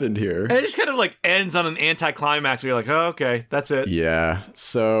happened here? And it just kind of like ends on an anticlimax where you're like, oh, okay, that's it. Yeah.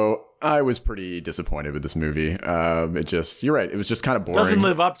 So I was pretty disappointed with this movie. You're right. It was just kind of boring. Doesn't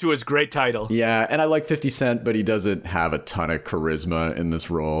live up to its great title. Yeah. And I like 50 Cent, but he doesn't have a ton of charisma in this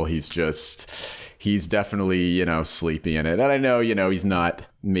role. he's definitely, you know, sleepy in it. And I know, you know, he's not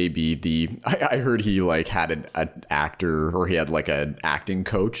maybe I heard he like had an actor, or he had like an acting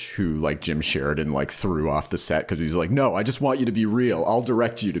coach who like Jim Sheridan like threw off the set because he's like, no, I just want you to be real. I'll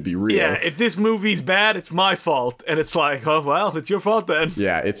direct you to be real. Yeah, if this movie's bad, it's my fault. And it's like, oh, well, it's your fault then.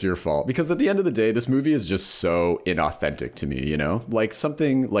 Yeah, it's your fault. Because at the end of the day, this movie is just so inauthentic to me, you know? Like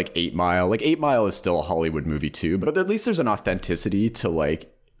something like 8 Mile. Like 8 Mile is still a Hollywood movie too, but at least there's an authenticity to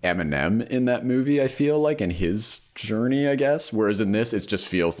like Eminem in that movie, I feel like, and his journey, I guess. Whereas in this, it just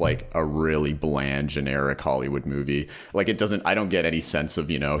feels like a really bland, generic Hollywood movie. Like I don't get any sense of,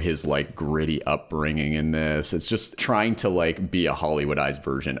 you know, his like gritty upbringing in this. It's just trying to like be a Hollywoodized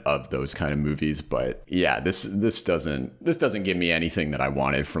version of those kind of movies. But yeah, this doesn't give me anything that I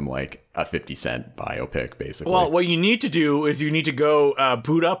wanted from like a 50 Cent biopic, basically. Well, what you need to do is you need to go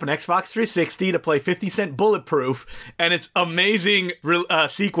boot up an Xbox 360 to play 50 Cent Bulletproof, and its amazing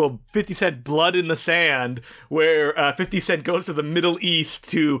sequel, 50 Cent Blood in the Sand, where 50 Cent goes to the Middle East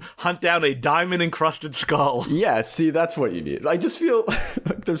to hunt down a diamond-encrusted skull. Yeah, see, that's what you need. I just feel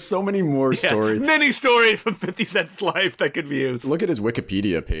like there's so many more stories. Many stories from 50 Cent's life that could be used. Look at his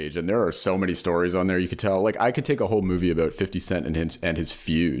Wikipedia page, and there are so many stories on there you could tell. Like, I could take a whole movie about 50 Cent and his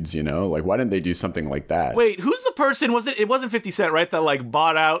feuds, you know? Like, why didn't they do something like that? Wait, who's the person? It wasn't 50 Cent, right? That like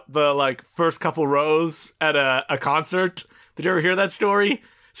bought out the like first couple rows at a concert. Did you ever hear that story?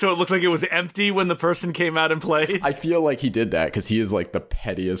 So it looked like it was empty when the person came out and played. I feel like he did that because he is like the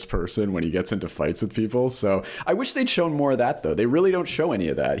pettiest person when he gets into fights with people. So I wish they'd shown more of that, though. They really don't show any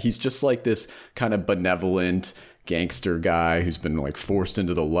of that. He's just like this kind of benevolent gangster guy who's been like forced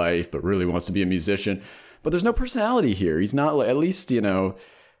into the life but really wants to be a musician. But there's no personality here. He's not, like, at least, you know,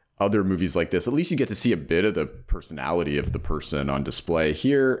 other movies like this, at least you get to see a bit of the personality of the person on display.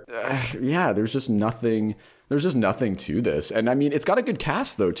 Here, yeah, there's just nothing to this. And I mean, it's got a good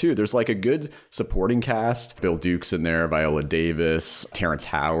cast though too. There's like a good supporting cast. Bill Duke's in there, Viola Davis, Terrence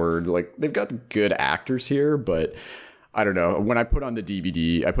Howard. Like, they've got good actors here, but I don't know. When I put on the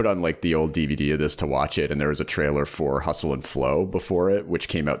DVD, I put on like the old DVD of this to watch it, and there was a trailer for Hustle and Flow before it, which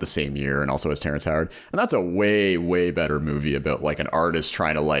came out the same year and also has Terrence Howard. And that's a way, way better movie about like an artist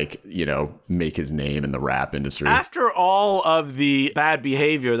trying to like, you know, make his name in the rap industry. After all of the bad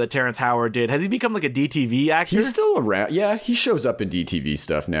behavior that Terrence Howard did, has he become like a DTV actor? He's still around. Yeah, he shows up in DTV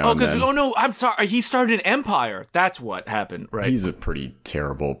stuff now. Oh no, I'm sorry. He started in Empire. That's what happened, right? He's a pretty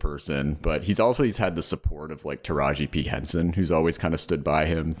terrible person, but he's had the support of like Taraji P. Henson, who's always kind of stood by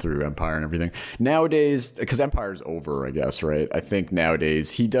him through Empire and everything. Nowadays, because Empire's over, I guess, right? I think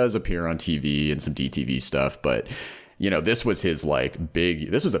nowadays he does appear on TV and some DTV stuff, but you know, this was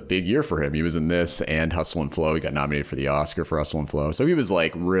a big year for him. He was in this and Hustle and Flow. He got nominated for the Oscar for Hustle and Flow. So he was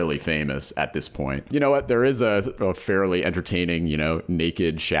like really famous at this point. You know what? There is a fairly entertaining, you know,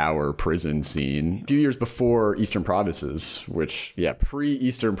 naked shower prison scene a few years before Eastern Promises, which, yeah,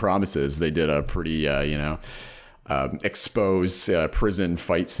 pre-Eastern Promises, they did a pretty, expose prison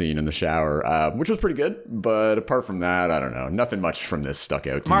fight scene in the shower, which was pretty good. But apart from that, I don't know. Nothing much from this stuck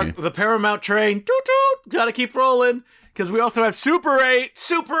out to me. Mark, the Paramount train, toot-toot, gotta keep rolling. Because we also have Super 8,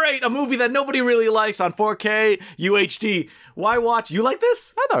 a movie that nobody really likes on 4K UHD. Why watch? You like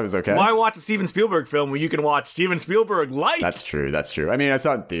this? I thought it was okay. Why watch a Steven Spielberg film where you can watch Steven Spielberg light? That's true. I mean, I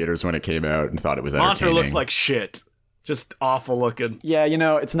saw it in theaters when it came out and thought it was entertaining. Monster looks like shit. Just awful looking. Yeah, you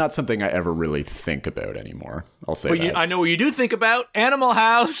know, it's not something I ever really think about anymore. I'll say that. I know what you do think about. Animal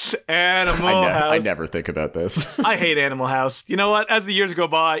House. I never think about this. I hate Animal House. You know what? As the years go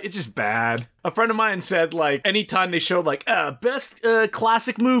by, it's just bad. A friend of mine said, like, anytime they showed, like, best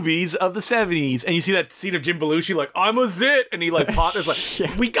classic movies of the 70s, and you see that scene of Jim Belushi, like, I'm a zit, and he, like, is like,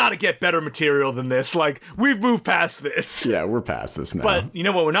 yeah, we gotta get better material than this. Like, we've moved past this. Yeah, we're past this now. But you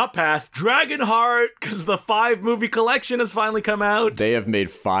know what we're not past? Dragonheart, because the 5-movie collection has finally come out. They have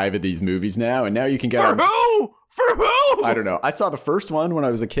made 5 of these movies now, and now you can get For who? For who? I don't know. I saw the first one when I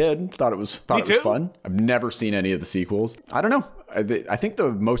was a kid. Thought it was fun. I've never seen any of the sequels. I don't know. I think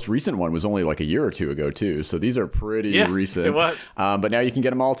the most recent one was only like a year or two ago too. So these are pretty recent. It was. But now you can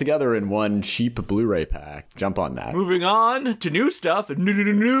get them all together in one cheap Blu-ray pack. Jump on that. Moving on to new stuff.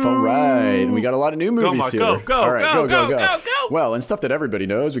 New. All right. And we got a lot of new movies here. Go. All right, go. Well, and stuff that everybody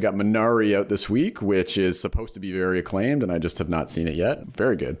knows. We got Minari out this week, which is supposed to be very acclaimed, and I just have not seen it yet.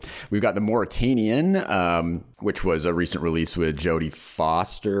 Very good. We've got The Mauritanian, which was a recent release with Jodie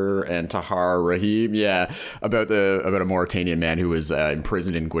Foster and Tahar Rahim. Yeah, about a Mauritanian man who was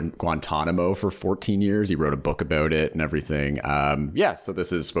imprisoned in Guantanamo for 14 years. He wrote a book about it and everything. So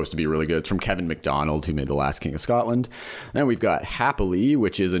this is supposed to be really good. It's from Kevin MacDonald, who made The Last King of Scotland. Then we've got Happily,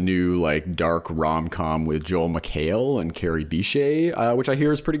 which is a new like dark rom-com with Joel McHale and Carrie Bichet, which I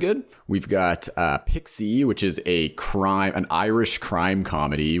hear is pretty good. We've got Pixie, which is an Irish crime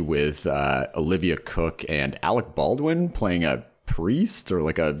comedy with Olivia Cooke and Alec Baldwin playing a priest or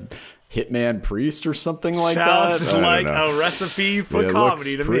like a hitman priest or something like that. Sounds like a recipe for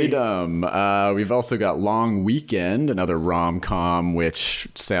comedy to me. Pretty dumb. We've also got Long Weekend, another rom-com, which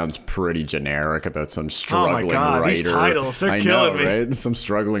sounds pretty generic about some struggling writer. These titles, they're killing me. Right? Some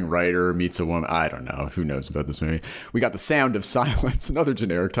struggling writer meets a woman. I don't know. Who knows about this movie? We got The Sound of Silence, another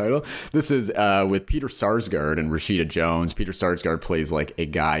generic title. This is with Peter Sarsgaard and Rashida Jones. Peter Sarsgaard plays like a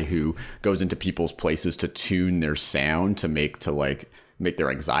guy who goes into people's places to tune their sound to make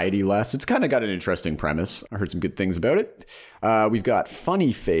their anxiety less. It's kind of got an interesting premise. I heard some good things about it. We've got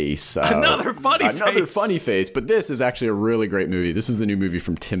Funny Face. Another Funny Face. But this is actually a really great movie. This is the new movie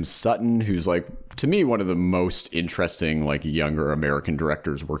from Tim Sutton, who's like, to me, one of the most interesting like younger American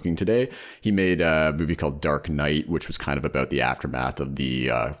directors working today. He made a movie called Dark Knight, which was kind of about the aftermath of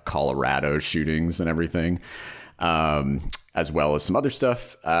the Colorado shootings and everything. As well as some other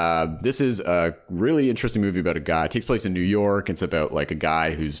stuff. This is a really interesting movie about a guy. It takes place in New York. It's about like a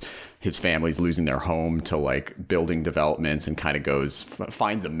guy his family's losing their home to like building developments and kind of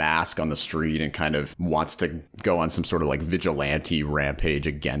finds a mask on the street and kind of wants to go on some sort of like vigilante rampage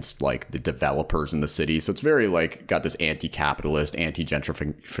against like the developers in the city. So it's very like got this anti-capitalist,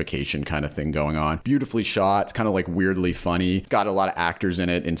 anti-gentrification kind of thing going on. Beautifully shot. It's kind of like weirdly funny. Got a lot of actors in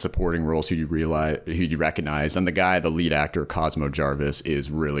it in supporting roles who you recognize. And the lead actor, Cosmo Jarvis,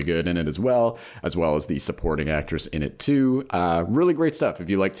 is really good in it as well as the supporting actress in it too. Really great stuff. If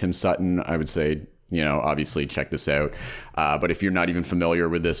you like Tim Sutton, I would say, obviously check this out. But if you're not even familiar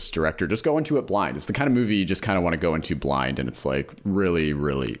with this director, just go into it blind. It's the kind of movie you just kind of want to go into blind, and it's like really,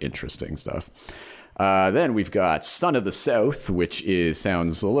 really interesting stuff. Then we've got Son of the South, which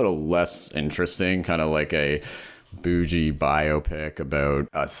sounds a little less interesting, kind of like a bougie biopic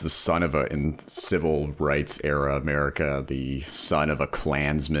about the son of in civil rights era America, the son of a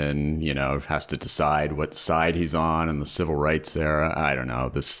Klansman, has to decide what side he's on in the civil rights era. I don't know.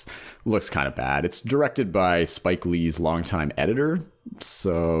 This looks kind of bad. It's directed by Spike Lee's longtime editor,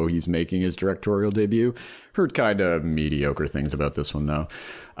 so he's making his directorial debut. Heard kind of mediocre things about this one, though.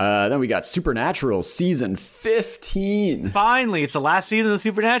 Then we got Supernatural season 15. Finally, it's the last season of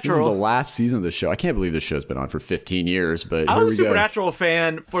Supernatural. This is the last season of the show. I can't believe this show's been on for 15 years, but I was a Supernatural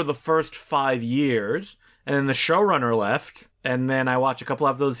fan for the first 5 years, and then the showrunner left. And then I watched a couple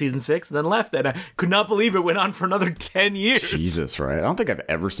episodes of season 6 and then left. And I could not believe it went on for another 10 years. Jesus, right? I don't think I've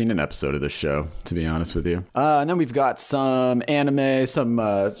ever seen an episode of this show, to be honest with you. And then we've got some anime, some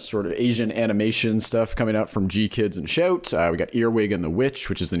sort of Asian animation stuff coming out from GKids and Shout. We got Earwig and the Witch,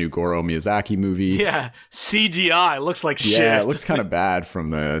 which is the new Goro Miyazaki movie. Yeah, CGI. Looks like shit. Yeah, it looks kind of bad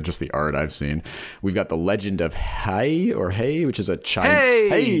from just the art I've seen. We've got The Legend of Hey, which is a Chinese...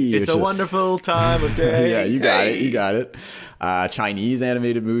 Hey, it's a wonderful time of day. Yeah, you got it. Chinese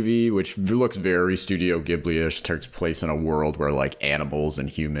animated movie, which looks very Studio Ghibli-ish, takes place in a world where like animals and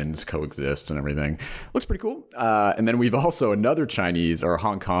humans coexist and everything. Looks pretty cool. And then we've also another Chinese or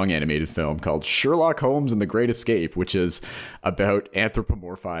Hong Kong animated film called Sherlock Holmes and the Great Escape, which is about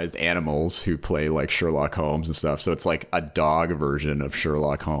anthropomorphized animals who play like Sherlock Holmes and stuff. So it's like a dog version of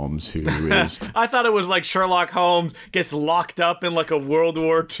Sherlock Holmes who is... I thought it was like Sherlock Holmes gets locked up in like a World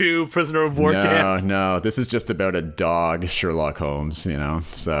War II prisoner of war camp. No, this is just about a dog, Sherlock Holmes, so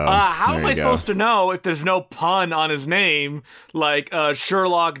how am I supposed to know if there's no pun on his name, like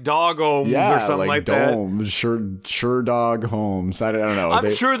Sherlock Dog Holmes or something like Dome, that? Sure Dog Holmes. I don't know.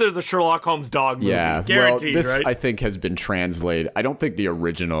 I'm sure there's a Sherlock Holmes dog movie. Yeah, guaranteed, this, right? I think, has been translated. I don't think the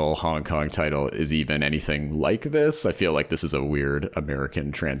original Hong Kong title is even anything like this. I feel like this is a weird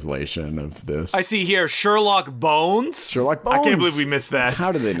American translation of this. I see here Sherlock Bones. Sherlock Bones. I can't believe we missed that.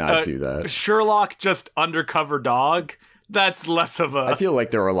 How did they not do that? Sherlock just undercover dog. That's less of a... I feel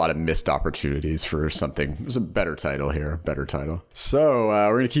like there were a lot of missed opportunities for something. There's a better title here. Better title. So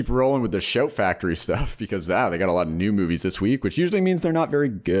we're going to keep rolling with the Shout Factory stuff because they got a lot of new movies this week, which usually means they're not very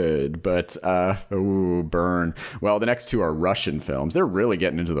good. But, burn. Well, the next two are Russian films. They're really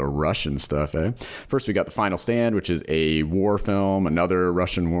getting into the Russian stuff, eh? First, we got The Final Stand, which is a war film, another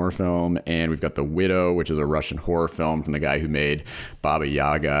Russian war film. And we've got The Widow, which is a Russian horror film from the guy who made Baba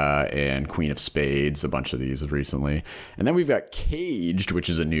Yaga and Queen of Spades, a bunch of these recently. And then we've got Caged, which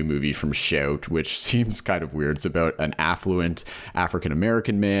is a new movie from Shout, which seems kind of weird. It's about an affluent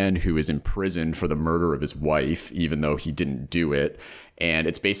African-American man who is imprisoned for the murder of his wife, even though he didn't do it. And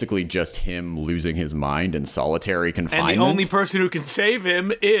it's basically just him losing his mind in solitary confinement. And the only person who can save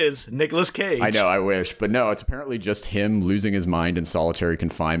him is Nicolas Cage. I know, I wish. But no, it's apparently just him losing his mind in solitary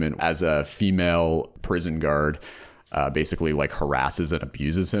confinement as a female prison guard. Basically like harasses and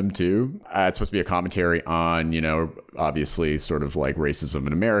abuses him too. It's supposed to be a commentary on, obviously sort of like racism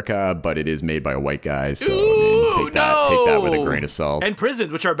in America, but it is made by a white guy. So take that with a grain of salt. And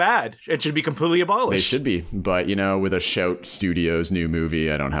prisons, which are bad and should be completely abolished. They should be. But, with a Shout Studios new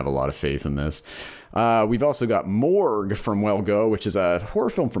movie, I don't have a lot of faith in this. We've also got Morgue from Well Go, which is a horror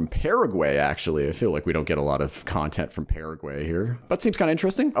film from Paraguay, actually. I feel like we don't get a lot of content from Paraguay here, but seems kind of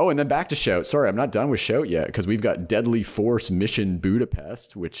interesting. Oh, and then back to Shout. Sorry, I'm not done with Shout yet, because we've got Deadly Force Mission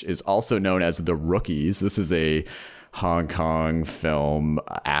Budapest, which is also known as The Rookies. This is a Hong Kong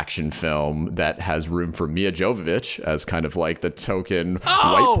action film that has room for Mia Jovovich as kind of like the token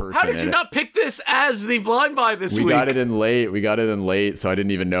white person. How did you not pick this as the blind buy this week? We got it in late, so I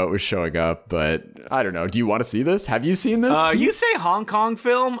didn't even know it was showing up, but I don't know. Do you want to see this? Have you seen this? You say Hong Kong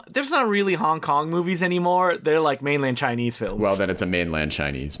film? There's not really Hong Kong movies anymore. They're like mainland Chinese films. Well, then it's a mainland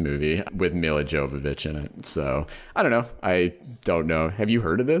Chinese movie with Mila Jovovich in it. So, I don't know. I don't know. Have you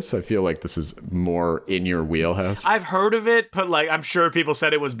heard of this? I feel like this is more in your wheelhouse. I've heard of it, but like I'm sure people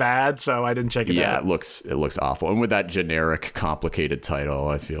said it was bad, so I didn't check it out. Yeah, it looks awful. And with that generic, complicated title,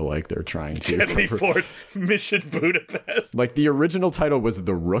 I feel like they're trying to Deadly Force Mission Budapest. Like the original title was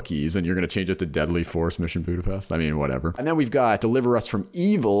The Rookies, and you're going to change it to Deadly Force Mission Budapest. I mean, whatever. And then we've got Deliver Us from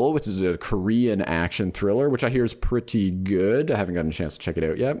Evil, which is a Korean action thriller, which I hear is pretty good. I haven't gotten a chance to check it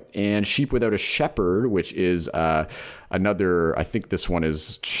out yet. And Sheep Without a Shepherd, which is another, I think this one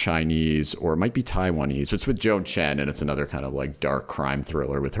is Chinese, or it might be Taiwanese, but it's with Joan Chen, and it's another kind of like dark crime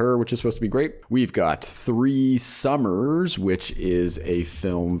thriller with her, which is supposed to be great. We've got Three Summers, which is a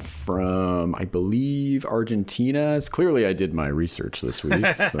film from, I believe, Argentina. Clearly, I did my research this week,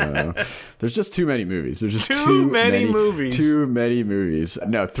 so there's just too many movies. There's just too many movies. Too many movies.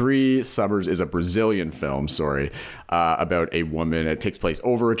 No, Three Summers is a Brazilian film, about a woman. It takes place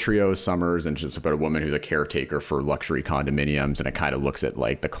over a trio of summers, and it's about a woman who's a caretaker for luxury condominiums, and it kind of looks at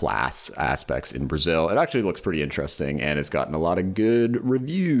like the class aspects in Brazil. It actually looks pretty interesting, and it's gotten a lot of good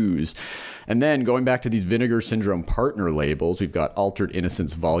reviews. And then going back to these Vinegar Syndrome partner labels, we've got Altered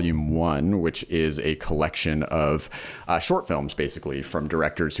Innocence Volume 1, which is a collection of short films, basically, from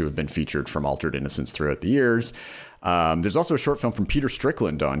directors who have been featured from Altered Innocence throughout the years. There's also a short film from Peter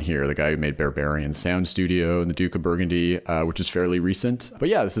Strickland on here, the guy who made Barbarian Sound Studio and The Duke of Burgundy, which is fairly recent. But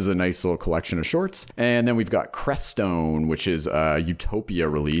yeah, this is a nice little collection of shorts. And then we've got Creststone, which is a Utopia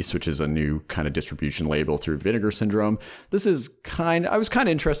release, which is a new kind of distribution label through Vinegar Syndrome. This is I was kind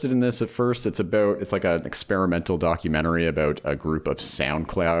of interested in this at first. It's like an experimental documentary about a group of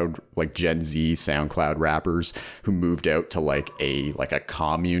SoundCloud, like Gen Z SoundCloud rappers who moved out to like a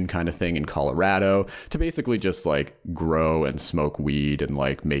commune kind of thing in Colorado to basically just like grow and smoke weed and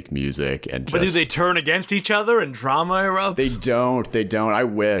like make music and just... But do they turn against each other and drama erupts? They don't. I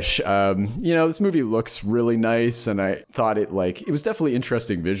wish. This movie looks really nice, and I thought it was definitely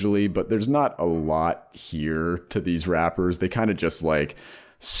interesting visually, but there's not a lot here to these rappers. They kind of just like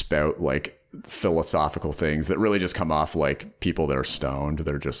spout like philosophical things that really just come off like people that are stoned.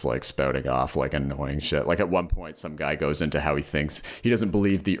 They're just like spouting off like annoying shit. Like at one point, some guy goes into how he doesn't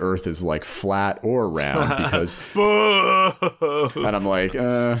believe the earth is like flat or round because and I'm like,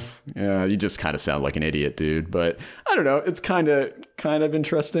 yeah, you just kind of sound like an idiot, dude. But I don't know. It's kind of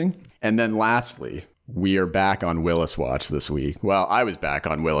interesting. And then lastly, we are back on Willis Watch this week. Well, I was back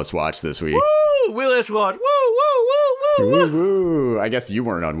on Willis Watch this week. Woo! Willis Watch. Woo, woo, woo, woo, woo. Woo. I guess you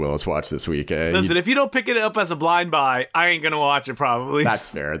weren't on Willis Watch this week, eh? Listen, if you don't pick it up as a blind buy, I ain't gonna watch it probably. That's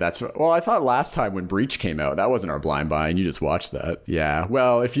fair. Well, I thought last time when Breach came out, that wasn't our blind buy, and you just watched that. Yeah.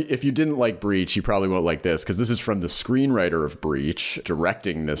 Well, if you didn't like Breach, you probably won't like this, because this is from the screenwriter of Breach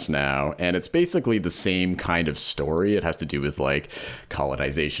directing this now, and it's basically the same kind of story. It has to do with like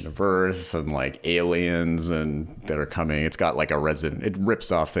colonization of Earth and like aliens and that are coming. It's got like it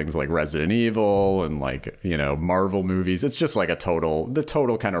rips off things like Resident Evil and like, Marvel movies. It's just like the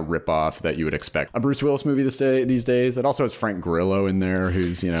total kind of rip-off that you would expect a Bruce Willis movie these days. It also has Frank Grillo in there,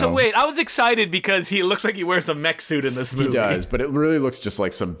 who's, So wait, I was excited because he looks like he wears a mech suit in this movie. He does, but it really looks just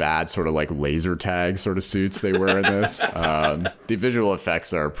like some bad sort of like laser tag sort of suits they wear in this. The visual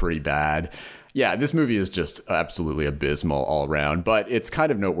effects are pretty bad. Yeah, this movie is just absolutely abysmal all around, but it's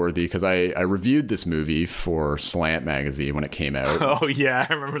kind of noteworthy because I reviewed this movie for Slant magazine when it came out. Oh, yeah,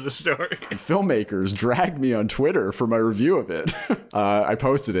 I remember the story. And filmmakers dragged me on Twitter for my review of it. I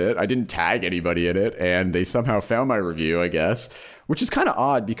posted it. I didn't tag anybody in it, and they somehow found my review, I guess. Which is kind of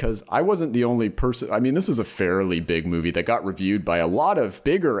odd because I wasn't the only person. I mean, this is a fairly big movie that got reviewed by a lot of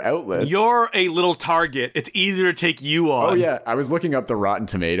bigger outlets. You're a little target. It's easier to take you on. Oh, yeah. I was looking up the Rotten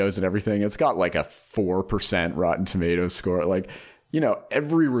Tomatoes and everything. It's got like a 4% Rotten Tomatoes score. Like, you know,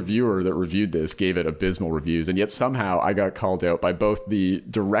 every reviewer that reviewed this gave it abysmal reviews. And yet somehow I got called out by both the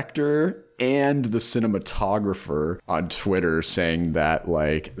director and the cinematographer on Twitter saying that,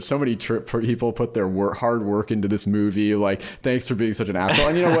 like, so many people put their hard work into this movie. Like, thanks for being such an asshole.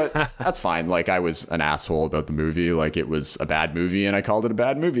 And you know what? That's fine. Like, I was an asshole about the movie. Like, it was a bad movie and I called it a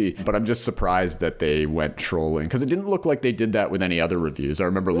bad movie. But I'm just surprised that they went trolling because it didn't look like they did that with any other reviews. I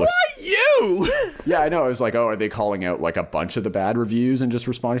remember looking. What? You? Yeah, I know. I was like, oh, are they calling out like a bunch of the bad reviews and just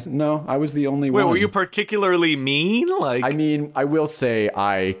responding? No, I was the only one. Wait, were you particularly mean? Like, I mean, I will say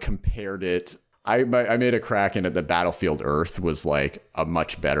I compared it. I made a crack in it that Battlefield Earth was like a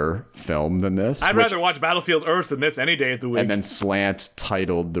much better film than this. I'd rather watch Battlefield Earth than this any day of the week. And then Slant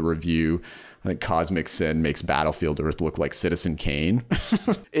titled the review, I think, Cosmic Sin makes Battlefield Earth look like Citizen Kane.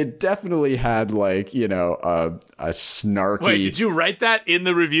 It definitely had like, you know, a snarky... Wait, did you write that in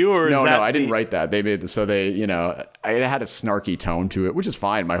the review? Or No, I didn't write that. They made, so they, you know, it had a snarky tone to it, which is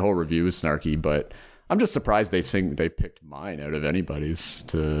fine. My whole review is snarky, but... I'm just surprised they picked mine out of anybody's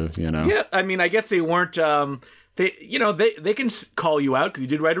to, you know. Yeah, I mean, I guess they weren't, they can call you out because you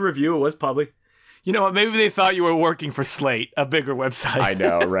did write a review. It was public. You know what? Maybe they thought you were working for Slate, a bigger website. I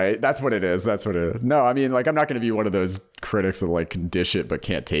know, right? That's what it is. No, I mean, like, I'm not going to be one of those critics that, like, can dish it but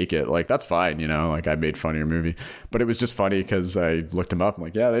can't take it. Like, that's fine, you know? Like, I made fun of your movie. But it was just funny because I looked him up. I'm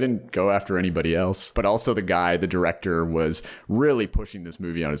like, yeah, they didn't go after anybody else. But also the director, was really pushing this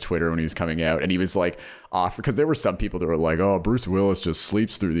movie on his Twitter when he was coming out. And he was, like, off because there were some people that were like, oh, Bruce Willis just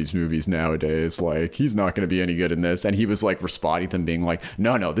sleeps through these movies nowadays. Like, he's not going to be any good in this. And he was, like, responding to them being like,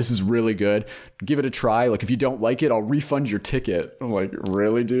 no, this is really good. Give it a try. Like, if you don't like it, I'll refund your ticket. I'm like,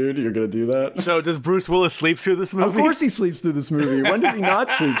 really, dude? You're going to do that? So does Bruce Willis sleep through this movie? Of course he sleeps through this movie. When does he not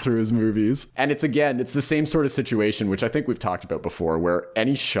sleep through his movies? And it's the same sort of situation, which I think we've talked about before, where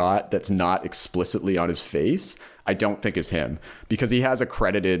any shot that's not explicitly on his face, I don't think is him, because he has a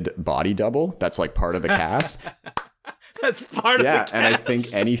credited body double that's like part of the cast. That's part of the cast. And I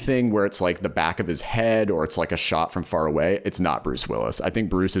think anything where it's like the back of his head or it's like a shot from far away, it's not Bruce Willis. I think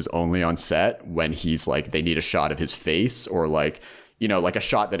Bruce is only on set when he's like, they need a shot of his face or like, you know, like a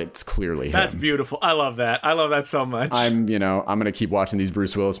shot that it's clearly him. That's beautiful. I love that. I love that so much. I'm going to keep watching these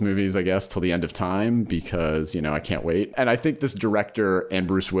Bruce Willis movies, I guess, till the end of time because, you know, I can't wait. And I think this director and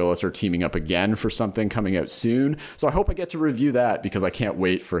Bruce Willis are teaming up again for something coming out soon. So I hope I get to review that because I can't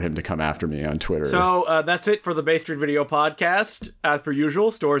wait for him to come after me on Twitter. So that's it for the Bay Street Video Podcast. As per usual,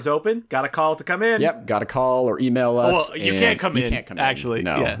 stores open. Got a call to come in. Yep, got a call or email us. Well, you can't come in, actually.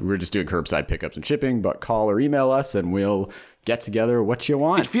 No, yeah. We're just doing curbside pickups and shipping, but call or email us and we'll get together what you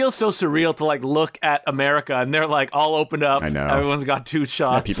want. It feels so surreal to like look at America and they're like all opened up. I know. Everyone's got 2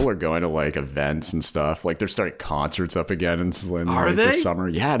 shots. Yeah, people are going to like events and stuff. Like they're starting concerts up again in are they? The summer.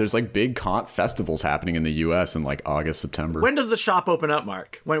 Yeah, there's like big festivals happening in the US in like August, September. When does the shop open up,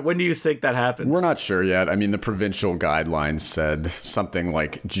 Mark? When do you think that happens? We're not sure yet. I mean, the provincial guidelines said something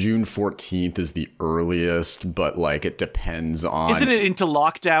like June 14th is the earliest, but like it depends on... Isn't it into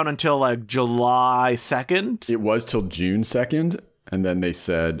lockdown until like July 2nd? It was till June 2nd. And then they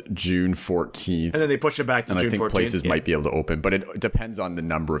said June 14th. And then they push it back to June 14th. And I think places might be able to open. But it depends on the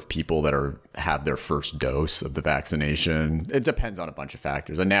number of people that have their first dose of the vaccination. It depends on a bunch of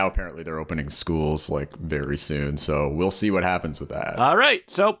factors. And now apparently they're opening schools like very soon. So we'll see what happens with that. All right.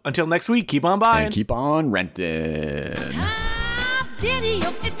 So until next week, keep on buying. And keep on renting.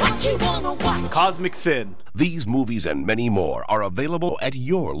 Cosmic Sin. These movies and many more are available at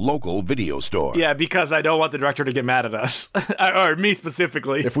your local video store. Yeah, because I don't want the director to get mad at us. Or me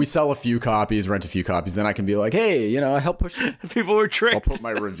specifically. If we sell a few copies, rent a few copies, then I can be like, hey, you know, I help push it. People were tricked. I'll put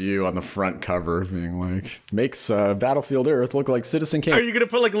my review on the front cover being like, makes Battlefield Earth look like Citizen Kane. Are you going to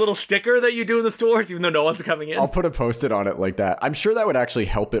put like a little sticker that you do in the stores even though no one's coming in? I'll put a Post-it on it like that. I'm sure that would actually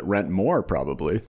help it rent more, probably.